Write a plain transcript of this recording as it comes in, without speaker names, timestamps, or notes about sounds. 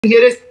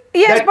here is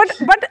yes,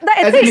 but the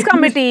ethics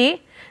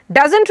committee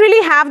doesn't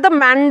really have the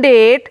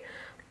mandate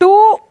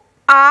to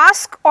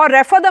ask or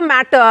refer the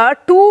matter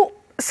to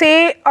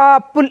say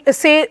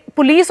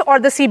police or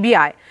the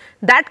CBI.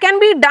 That can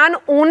be done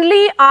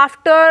only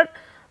after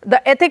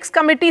the ethics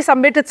committee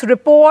submits its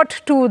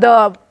report to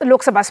the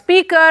Lok Sabha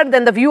Speaker,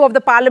 then the view of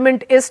the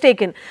Parliament is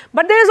taken.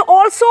 But there is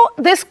also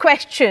this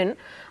question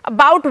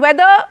about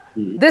whether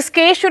this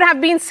case should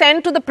have been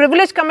sent to the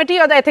Privilege Committee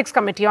or the Ethics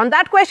Committee. On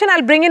that question,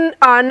 I'll bring in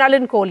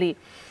Nalin Kohli.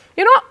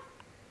 You know,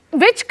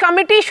 which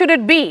committee should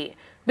it be?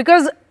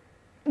 Because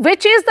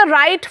which is the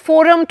right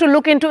forum to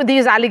look into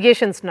these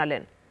allegations,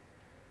 Nalin?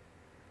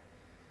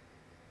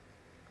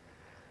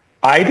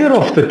 Either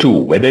of the two,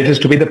 whether it is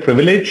to be the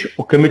Privilege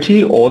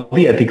Committee or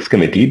the Ethics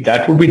Committee,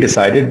 that would be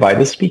decided by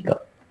the Speaker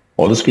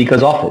or the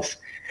Speaker's office.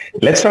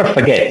 Let's not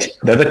forget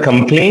that the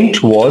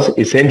complaint was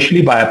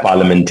essentially by a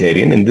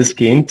parliamentarian, in this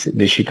case,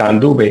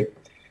 Nishikant Dubey.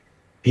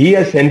 He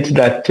has sent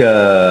that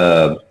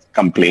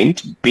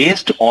complaint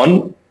based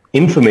on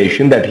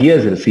information that he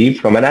has received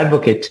from an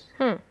advocate.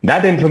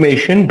 That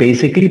information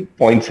basically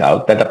points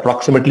out that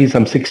approximately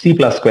some 60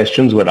 plus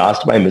questions were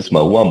asked by Ms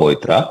Mahua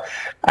Moitra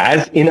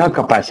as in her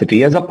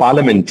capacity as a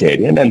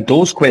parliamentarian, and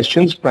those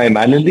questions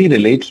primarily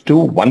relate to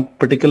one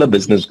particular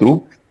business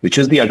group, which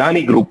is the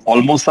Adani Group,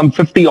 almost some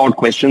 50 odd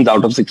questions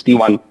out of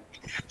 61.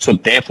 So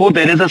therefore,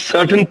 there is a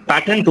certain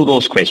pattern to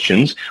those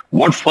questions.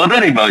 What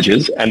further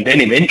emerges, and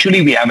then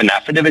eventually we have an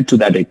affidavit to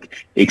that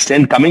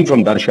extent coming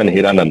from Darshan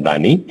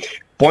Hiranandani,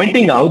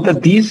 pointing out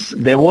that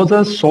there was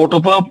a sort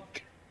of a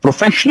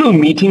professional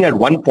meeting at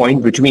one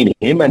point between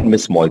him and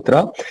Ms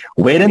Moitra,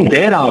 wherein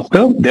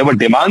thereafter there were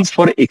demands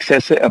for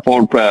expensive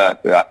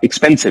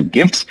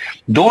gifts.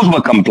 Those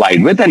were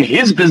complied with, and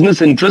his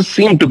business interests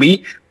seemed to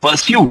be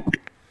pursued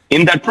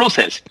in that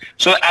process.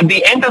 So at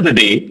the end of the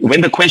day, when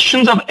the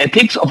questions of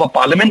ethics of a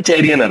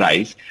parliamentarian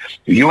arise,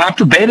 you have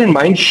to bear in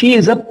mind she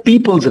is a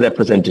people's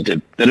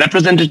representative, the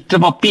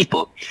representative of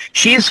people.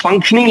 She is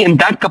functioning in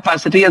that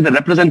capacity as the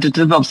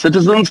representative of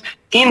citizens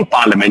in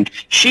Parliament.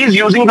 She is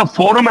using the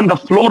forum and the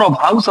floor of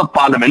House of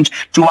Parliament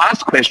to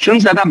ask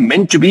questions that are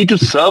meant to be to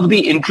serve the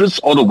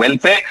interests or the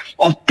welfare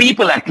of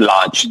people at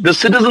large, the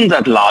citizens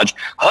at large,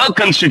 her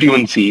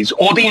constituencies,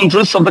 or the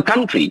interests of the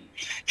country.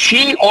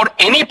 She or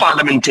any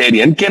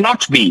parliamentarian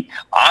cannot be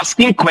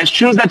asking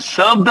questions that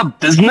serve the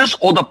business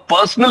or the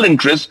personal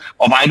interests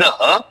of either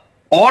her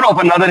or of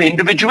another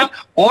individual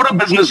or a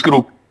business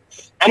group.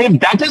 And if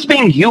that is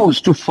being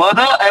used to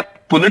further a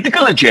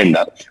political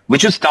agenda,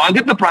 which is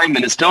target the Prime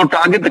Minister or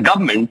target the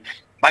government,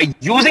 by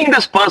using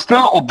this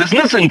personal or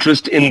business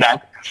interest in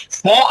that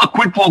for a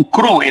quid pro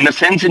quo, in a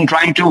sense, in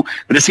trying to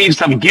receive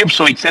some gifts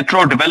or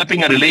etc., or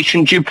developing a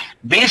relationship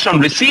based on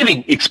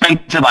receiving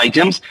expensive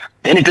items,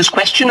 then it is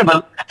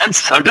questionable and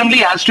certainly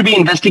has to be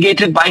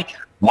investigated by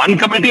one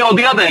committee or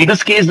the other, in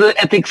this case, the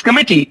Ethics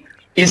Committee.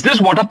 Is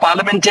this what a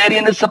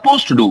parliamentarian is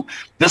supposed to do?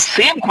 The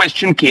same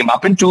question came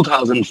up in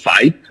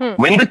 2005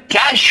 when the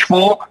cash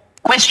for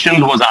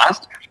questions was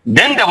asked.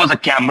 Then there was a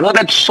camera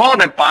that saw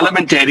that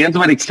parliamentarians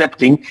were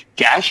accepting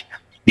cash.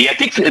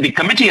 The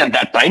committee at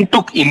that time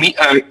took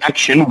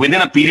action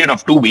within a period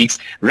of 2 weeks,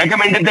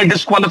 recommended their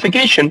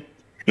disqualification.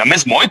 Now,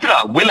 Ms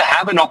Moitra will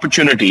have an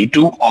opportunity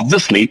to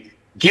obviously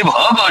give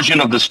her version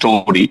of the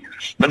story.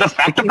 But the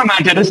fact of the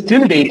matter is,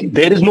 till date,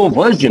 there is no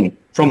version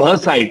from her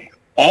side.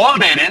 All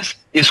there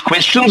is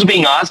questions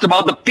being asked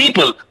about the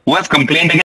people who have complained against